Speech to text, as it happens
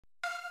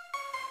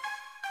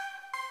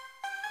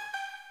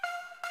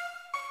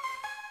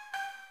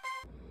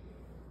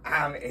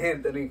I'm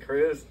Anthony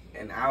Cruz,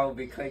 and I will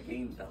be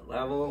cooking the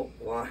level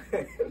 1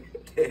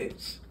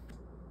 dish.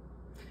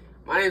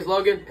 My name is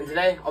Logan, and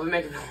today I'll be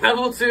making the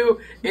level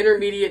 2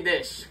 intermediate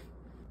dish.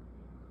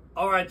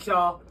 Alright,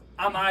 y'all.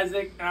 I'm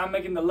Isaac, and I'm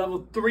making the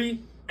level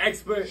 3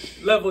 expert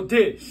level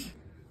dish.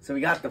 So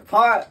we got the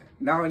pot.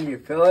 Now when you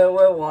fill it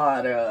with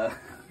water.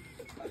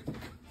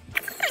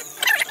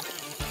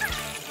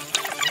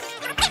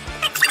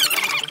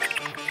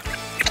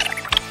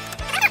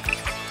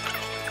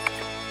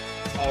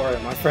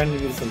 Alright, my friend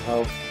needed some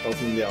help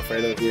opening the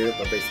alfredo here,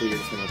 but basically you're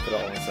just going to put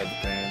it all inside the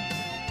pan,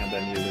 and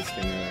then you're just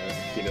going to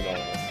heat it all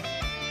up.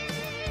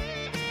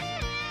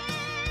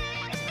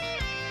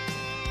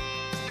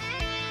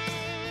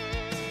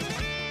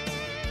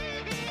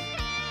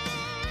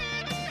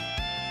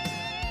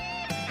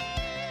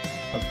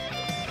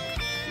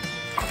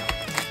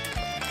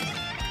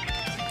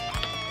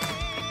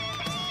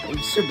 It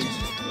should be just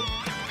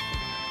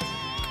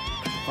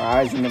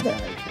fries in the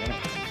bag. Yeah.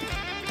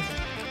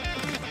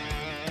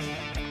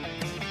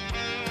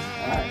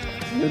 Alright,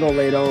 noodle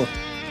ladle.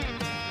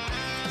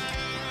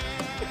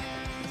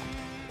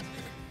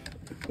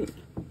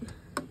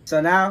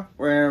 So now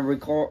we're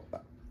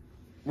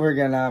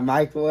gonna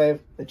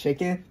microwave the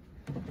chicken.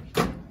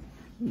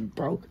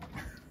 Broke.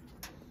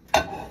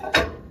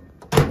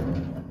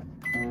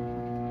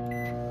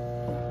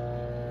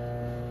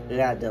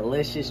 Yeah,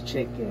 delicious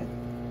chicken.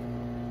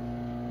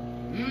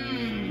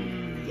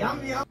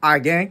 Yum yum.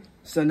 Alright, gang.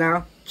 So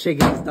now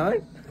chicken's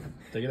done.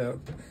 Take it out.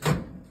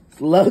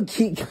 It's low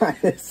key kind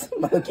of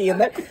smoky in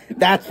there.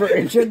 That's for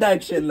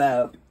introduction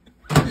though.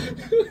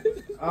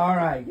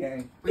 Alright,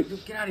 gang. Wait,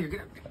 get out of here,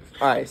 get out.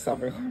 Alright,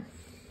 stop it.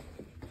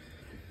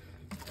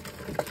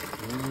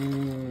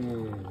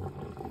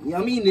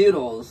 Yummy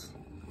noodles.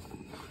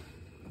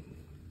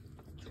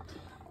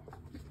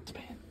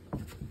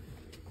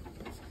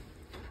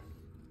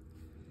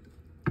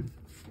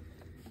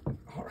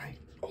 Alright.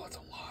 Oh, that's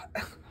a lot.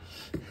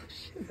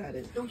 Shit, that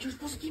is. No, you're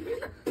supposed to keep it in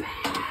the bag.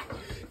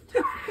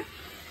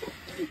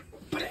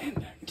 Put it in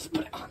there. Just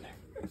put it on there.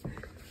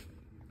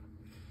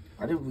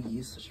 Why did we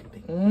use such a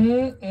big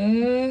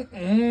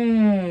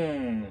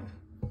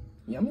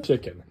Yummy.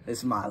 Chicken.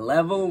 It's my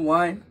level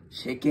 1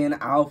 chicken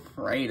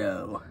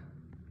alfredo.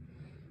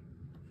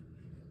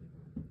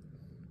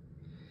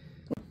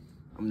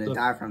 I'm gonna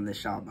die from this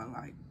shot, but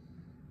like.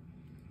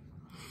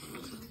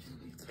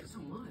 It's so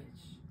much.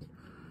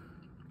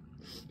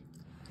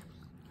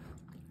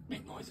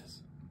 Make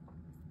noises.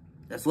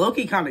 That's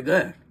low-key kind of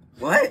good.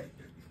 What?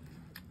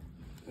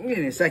 I'm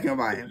getting a second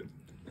bite.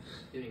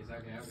 Give me a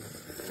second.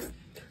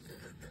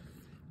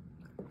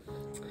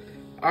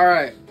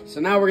 Alright, so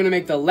now we're gonna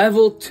make the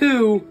level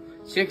 2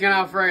 chicken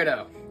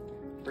alfredo.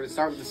 We're gonna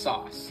start with the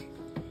sauce.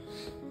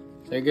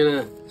 So you're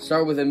gonna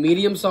start with a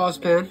medium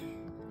saucepan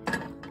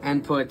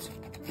and put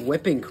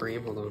whipping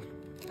cream. Hold on.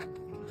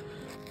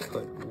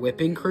 Put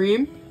whipping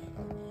cream.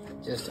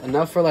 Just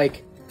enough for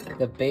like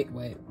the bait.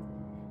 Wait.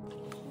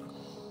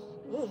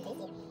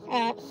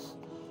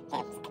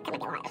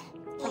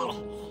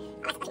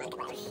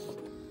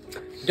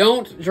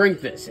 Don't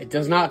drink this. It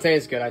does not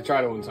taste good. I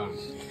tried it one time.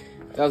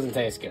 It doesn't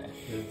taste good.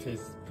 It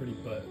tastes pretty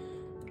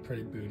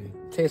booty.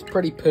 Tastes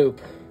pretty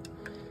poop.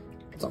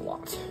 It's a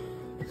lot.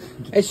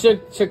 It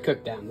should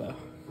cook down though.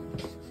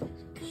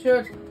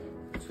 Should.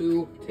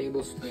 2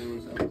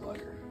 tablespoons of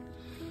butter.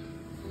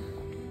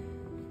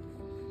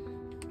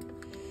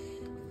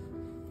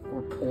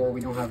 Or pour.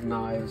 We don't have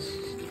knives.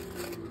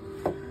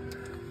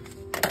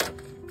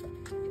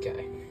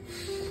 Okay.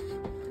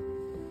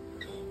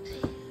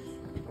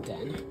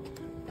 Then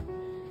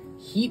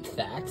heat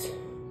that.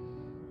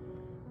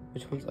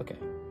 Which one's okay?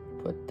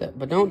 Put that,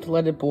 but don't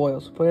let it boil.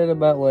 So put it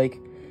about like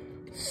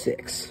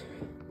 6.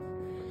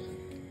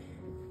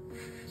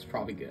 It's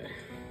probably good.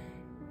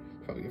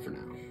 Probably good for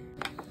now.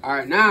 All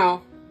right,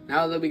 now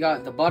that we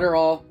got the butter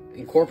all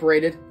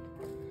incorporated,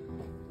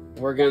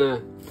 we're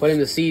gonna put in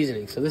the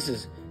seasoning. So this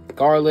is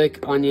garlic,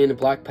 onion,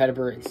 black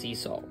pepper, and sea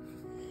salt.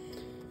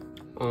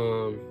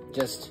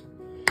 Just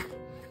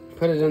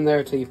put it in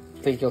there till you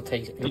think you'll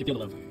taste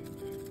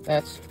it.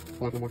 That's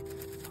one more.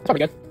 That's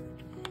probably good.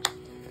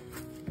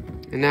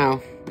 And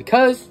now,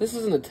 because this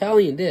is an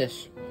Italian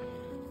dish,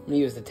 I'm gonna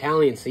use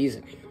Italian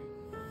seasoning.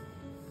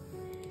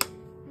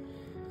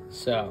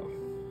 So,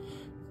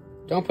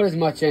 don't put as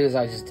much in as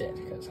I just did,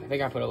 because I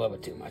think I put a little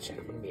bit too much in,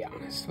 I'm gonna be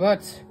honest.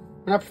 But,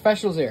 we're not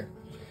professionals here.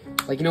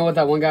 Like, you know what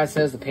that one guy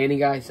says, the painting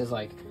guy? He says,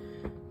 like,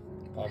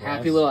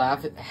 happy little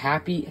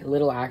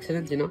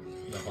accidents, you know?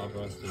 Yeah, Bob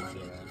Ross did say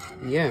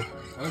that. Yeah.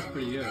 That was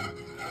pretty good.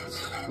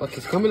 Look,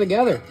 it's coming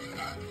together.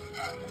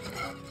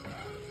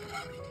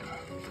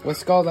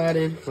 Whisk all that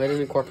in, let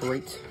it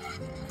incorporate.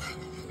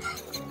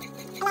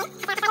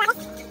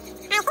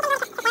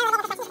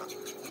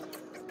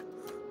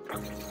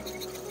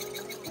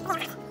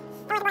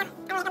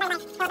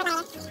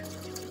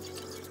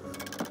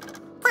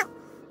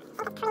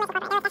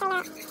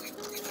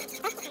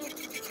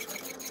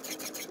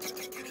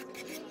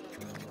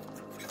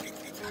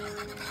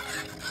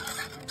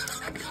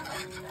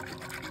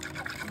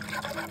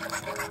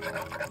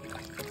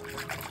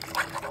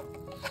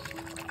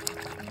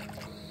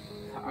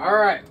 All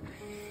right.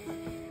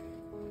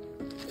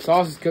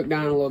 Sauce is cooked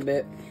down a little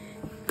bit.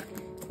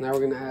 Now we're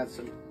gonna add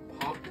some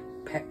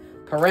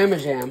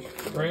Parmesan.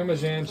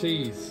 Parmesan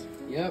cheese.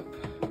 Yep.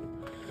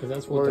 Because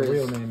that's what the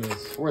real name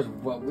is. Or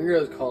what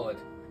weirdos call it,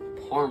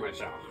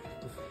 Parmesan.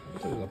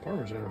 This is a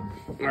Parmesan.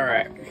 All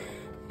right.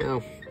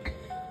 Now,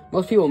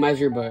 most people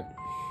measure, but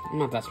I'm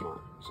not that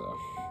smart, so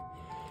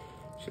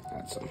should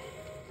add some.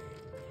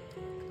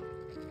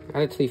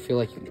 Add it till you feel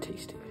like you can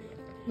taste it.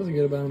 That's a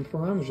good amount of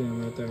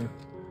Parmesan right there.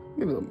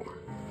 Maybe a little more.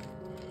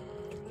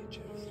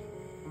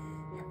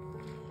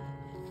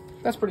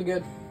 That's pretty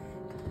good.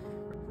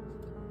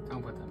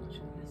 Don't put that much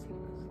in.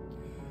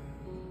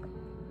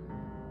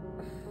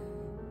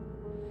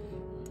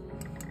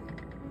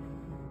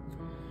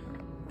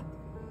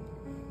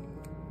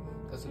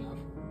 That's enough.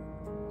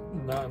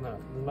 Not enough.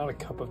 Not a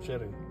cup of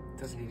chili.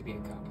 Doesn't need to be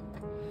a cup.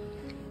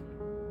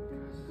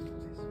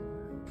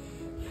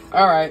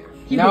 All right.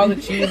 Now the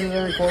cheeses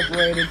are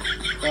incorporated.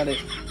 Got it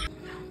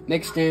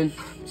mixed in.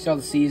 See all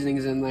the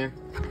seasonings in there.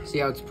 See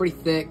how it's pretty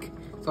thick.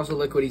 It's also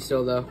liquidy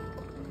still though.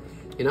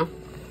 You know?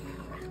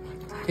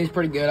 Tastes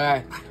pretty good.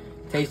 I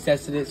taste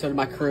tested it, so did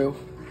my crew.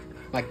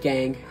 My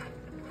gang.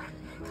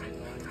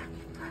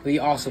 The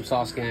awesome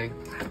sauce gang.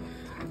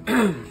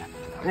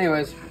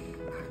 Anyways.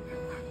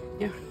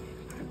 Yeah.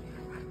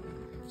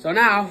 So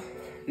now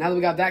that we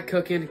got that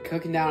cooking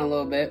down a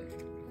little bit,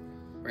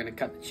 we're gonna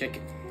cut the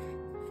chicken.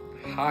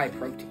 High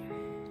protein.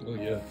 Oh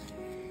yeah.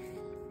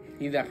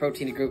 You need that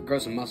protein to grow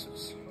some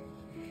muscles.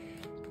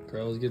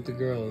 Girls get the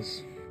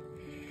girls.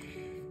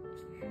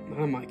 Not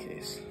in my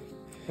case.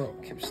 Bro.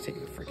 Okay, I'm just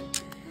taking the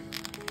freaking.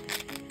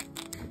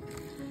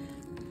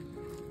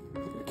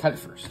 Cut it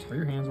first. Are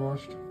your hands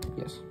washed?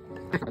 Yes.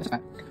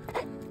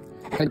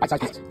 Cut it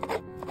bite-sized pieces.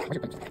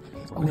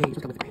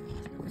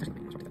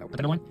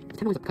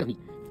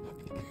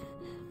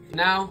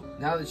 Now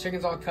that the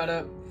chicken's all cut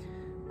up,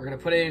 we're gonna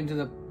put it into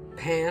the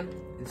pan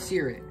and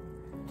sear it.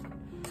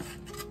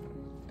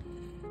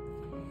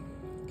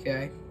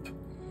 Okay.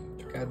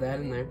 Got that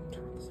in there.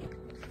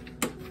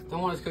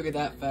 Don't want to cook it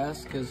that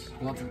fast because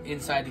we want the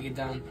inside to get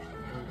done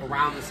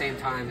around the same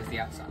time as the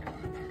outside.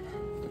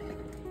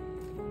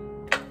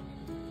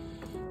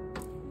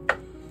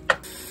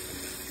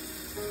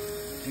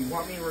 Do you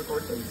want me to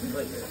record something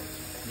later?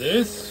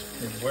 This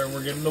is where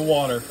we're getting the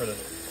water for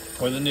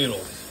the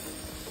noodles.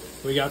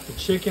 We got the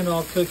chicken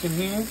all cooking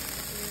here.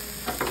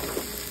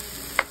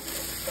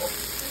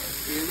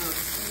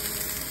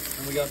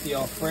 And we got the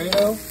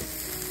alfredo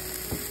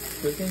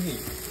cooking here.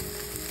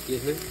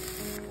 Excuse me.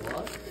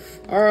 What?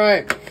 All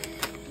right.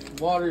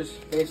 Water's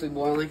basically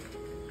boiling.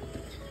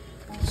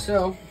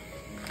 So,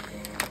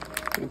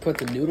 I'm gonna put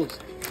the noodles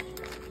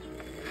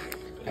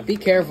in. Now be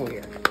careful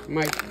here. You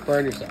might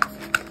burn yourself.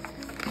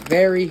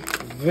 Very,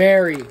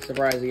 very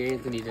surprising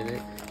Anthony did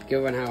it,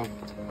 given how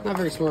not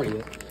very smart he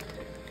is.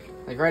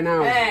 Like right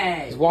now,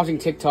 he's watching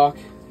TikTok,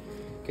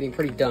 getting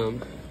pretty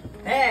dumb.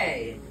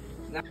 Hey!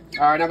 All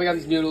right, now we got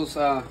these noodles.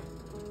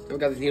 We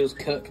got these noodles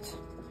cooked.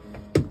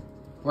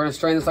 We're gonna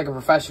strain this like a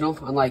professional,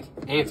 unlike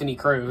Anthony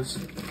Cruz.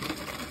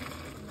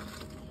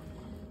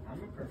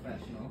 I'm a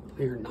professional.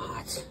 You're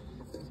not.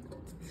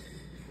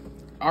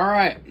 All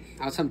right,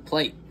 now it's time to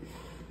plate.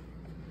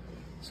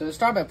 So to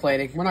start by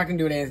plating, we're not gonna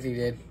do what Anthony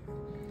did,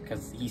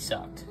 because he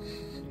sucked.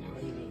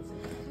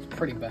 It's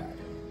pretty bad.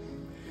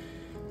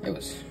 It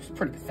was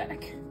pretty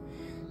pathetic.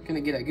 Gonna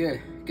get a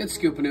good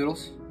scoop of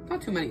noodles.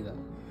 Not too many though.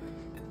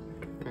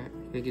 All right,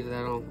 gonna get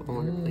that all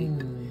on your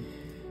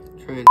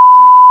plate. Try and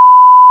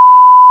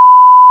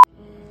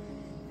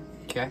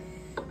okay.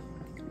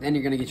 Then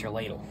you're gonna get your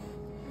ladle.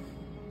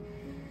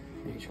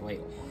 Get your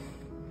ladle.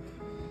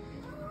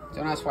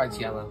 Don't ask why it's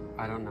yellow.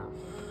 I don't know.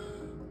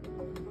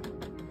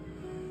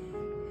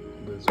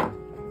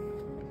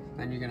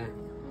 Then you're gonna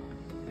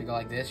go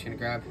like this. You're gonna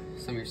grab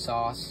some of your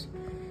sauce,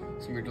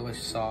 some of your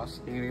delicious sauce.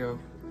 You're gonna go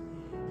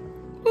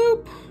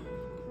boop.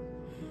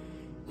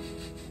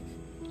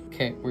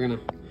 Okay, we're gonna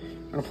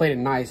plate it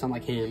nice,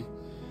 unlike him.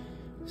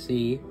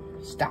 See,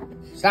 stop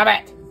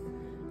it.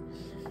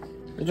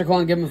 Mr.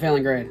 Cullen, give him a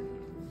failing grade.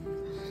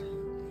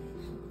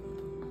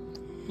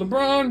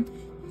 LeBron.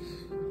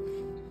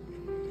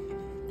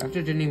 That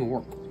just didn't even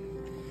work.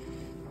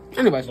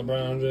 Anyways,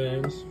 LeBron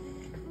James.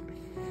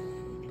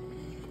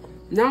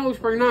 now it looks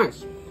pretty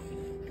nice.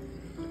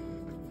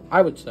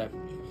 I would say.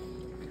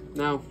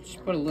 Now,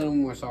 just put a little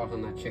more sauce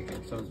on that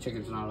chicken so the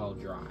chicken's not all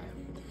dry.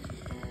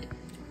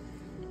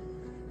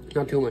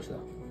 Not too much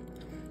though.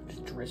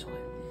 Just drizzle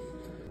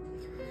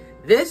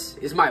it. This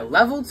is my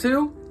level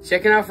 2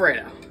 chicken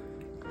Alfredo.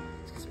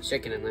 Let's get some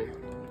chicken in there.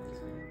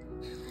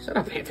 Shut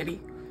up, Anthony.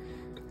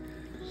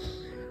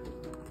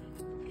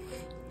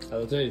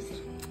 How's it taste?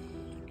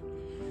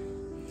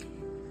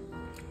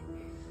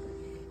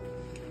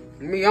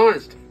 To be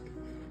honest,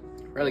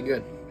 really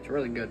good. It's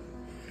really good.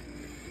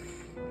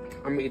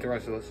 I'm gonna eat the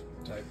rest of this.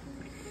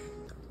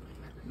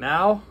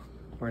 Now,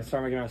 we're gonna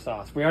start making our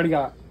sauce. We already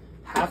got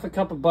half a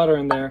cup of butter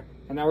in there,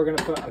 and now we're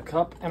gonna put a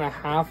cup and a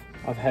half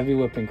of heavy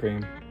whipping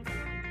cream.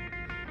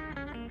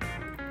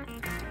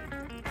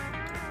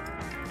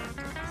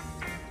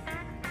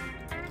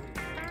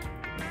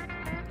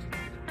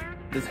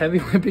 This heavy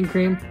whipping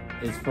cream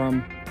is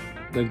from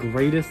the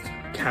greatest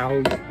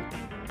cows.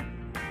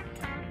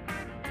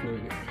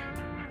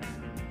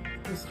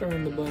 Just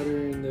throwing the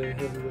butter in the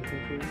heavy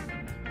whipping cream.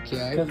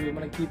 Okay. Because we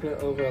want to keep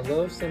it over a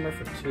low simmer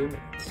for 2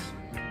 minutes.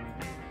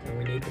 And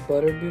we need the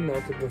butter to be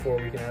melted before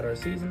we can add our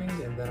seasonings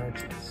and then our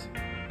cheese.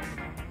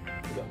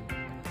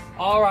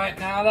 All right,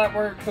 now that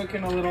we're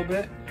cooking a little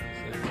bit,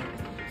 so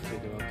let's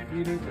take it off the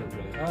heater because it's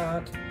really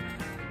hot.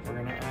 We're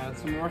gonna add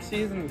some more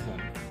seasonings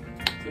in.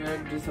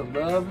 So just a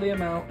lovely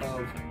amount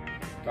of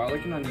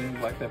garlic and onion,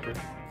 black pepper.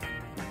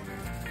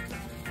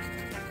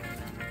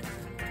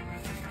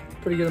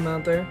 Pretty good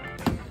amount there.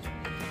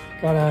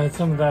 Gotta add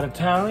some of that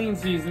Italian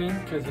seasoning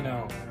because, you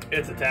know,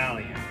 it's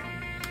Italian.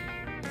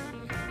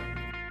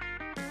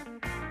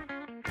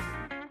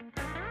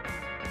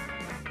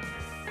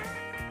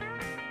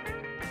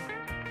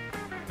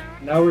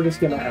 Now we're just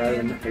gonna add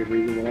in a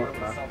reasonable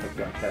amount of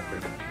black pepper.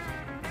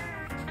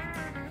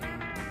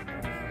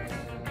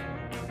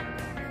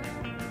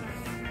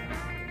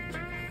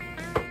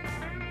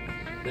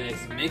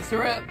 Let's mix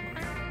her up.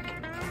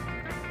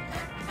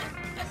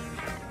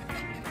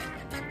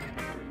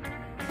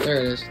 There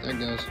it is. There it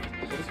goes.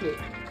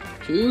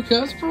 2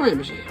 cups of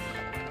Parmesan.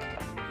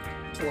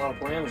 It's a lot of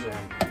Parmesan.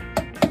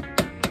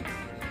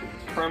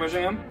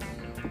 Parmesan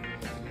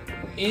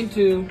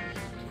into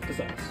the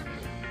sauce.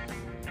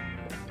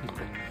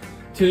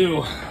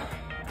 2,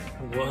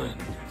 1.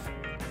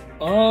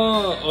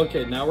 Oh,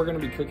 okay. Now we're gonna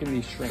be cooking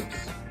these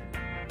shrimps.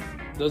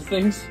 Those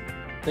things,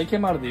 they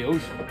came out of the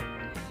ocean,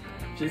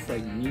 just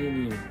like me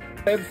and you.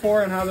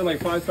 Before and how they're like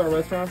 5-star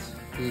restaurants.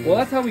 Well,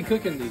 that's how we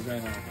cooking these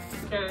right now.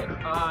 Okay,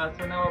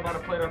 so now we're about to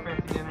plate our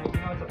fancy dinner. You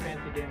know it's a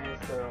fancy dinner,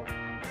 so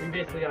we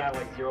basically gotta have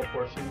like 0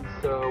 portions.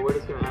 So we're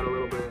just gonna add a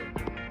little bit,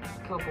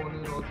 a couple of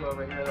noodles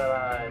over here that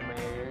I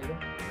made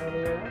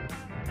earlier.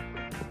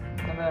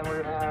 And then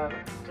we're gonna add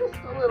just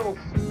a little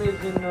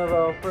smidgen of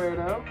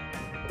alfredo.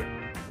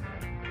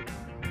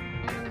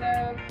 And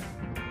then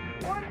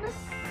 1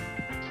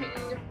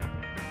 king.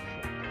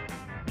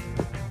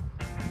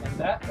 And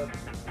that,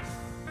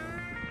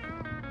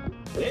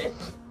 this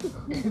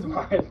is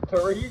my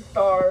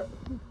 3-star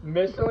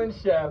Michelin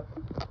chef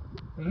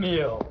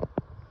meal.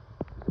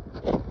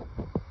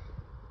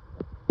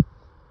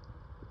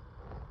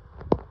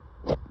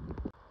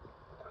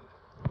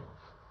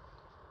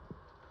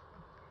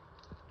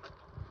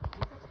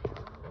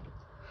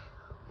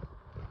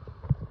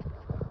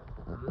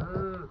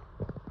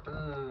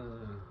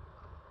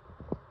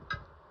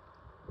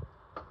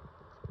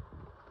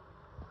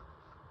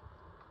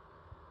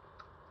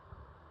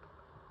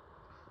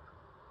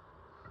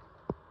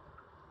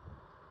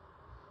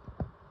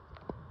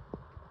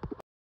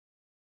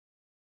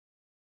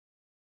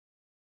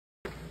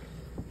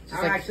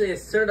 I'm actually a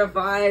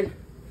certified.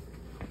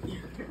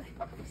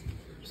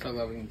 So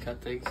glad we can cut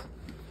things.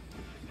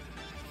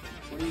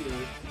 What are you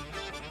doing?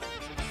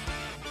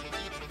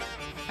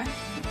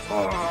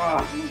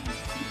 Oh.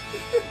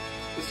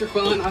 Mr.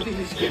 Quillen, I think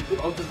we should get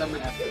both of them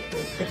in after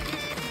this.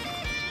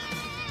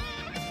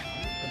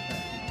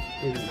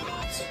 Maybe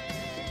not.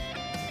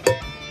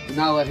 Do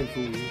not let him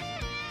fool you.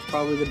 It's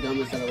probably the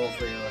dumbest out of all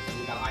 3 of us. And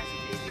we got Isaac.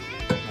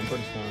 I'm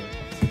pretty smart.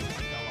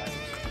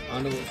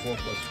 I know what 4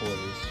 plus 4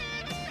 is.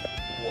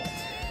 What?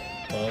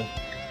 Well,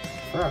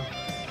 Bro.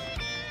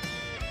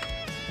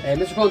 Hey,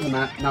 Mr. Quillen's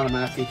not a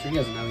math teacher. He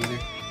doesn't know either.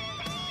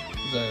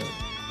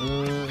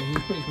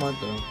 he's pretty smart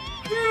though.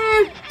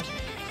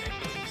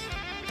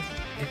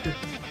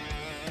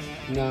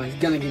 No, he's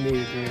gonna give me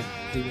your grade.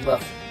 He's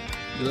rough.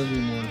 He loves me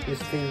more.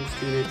 His favorite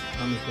student.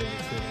 I'm his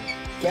favorite student.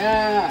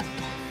 Yeah.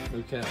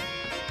 Okay.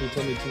 He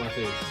told me to my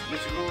face.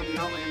 Mr. Quillen, do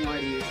not let him lie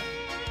to you.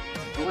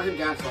 Don't let him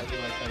gaslight you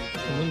like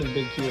that. I'm in the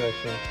big Q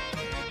actually.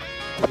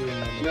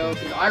 No,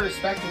 because I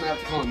respect him, I have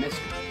to call him Mr.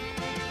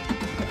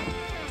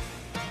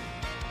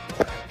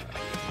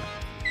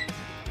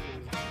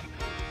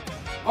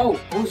 Oh,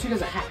 she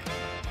does a hack.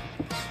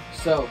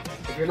 So,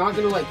 if you're not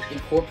gonna like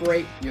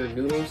incorporate your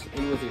noodles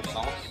in with your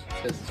sauce,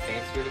 because it's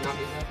fancier to not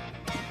do that,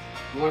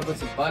 you want to put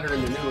some butter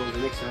in the noodles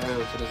and mix it around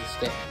so it doesn't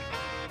stick.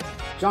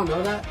 Did y'all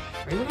know that?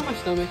 Are you looking at my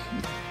stomach?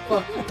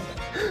 Fuck.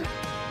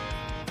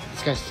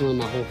 This guy's stealing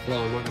my whole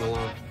flow, I'm not gonna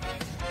lie.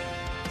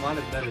 Mine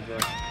is better though.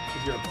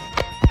 Good job.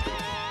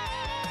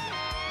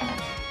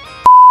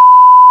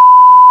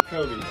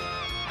 Kobe.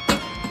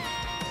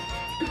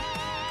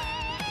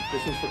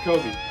 This one's for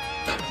Kobe.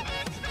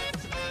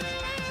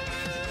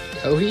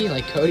 Cody?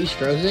 Like Cody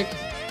Strozik?